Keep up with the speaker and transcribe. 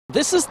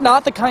This is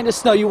not the kind of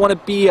snow you want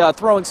to be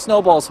throwing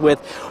snowballs with,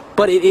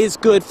 but it is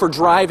good for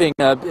driving,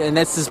 and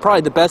this is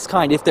probably the best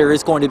kind if there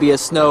is going to be a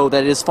snow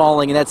that is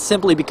falling, and that's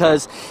simply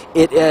because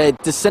it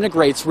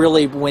disintegrates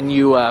really when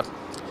you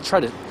try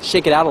to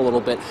shake it out a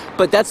little bit.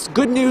 But that's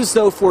good news,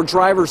 though, for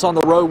drivers on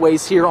the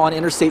roadways here on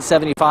Interstate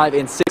 75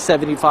 and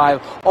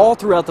 675 all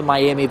throughout the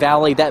Miami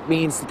Valley. That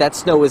means that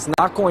snow is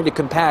not going to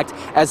compact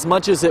as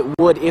much as it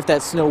would if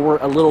that snow were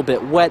a little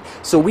bit wet.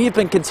 So we've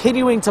been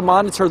continuing to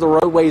monitor the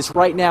roadways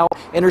right now.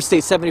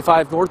 Interstate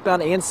 75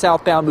 northbound and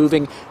southbound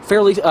moving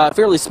fairly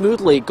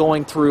smoothly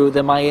going through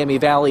the Miami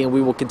Valley, and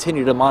we will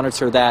continue to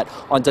monitor that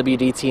on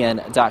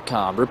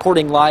WDTN.com.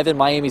 Reporting live in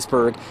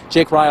Miamisburg,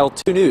 Jake Ryle,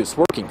 2 News,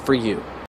 working for you.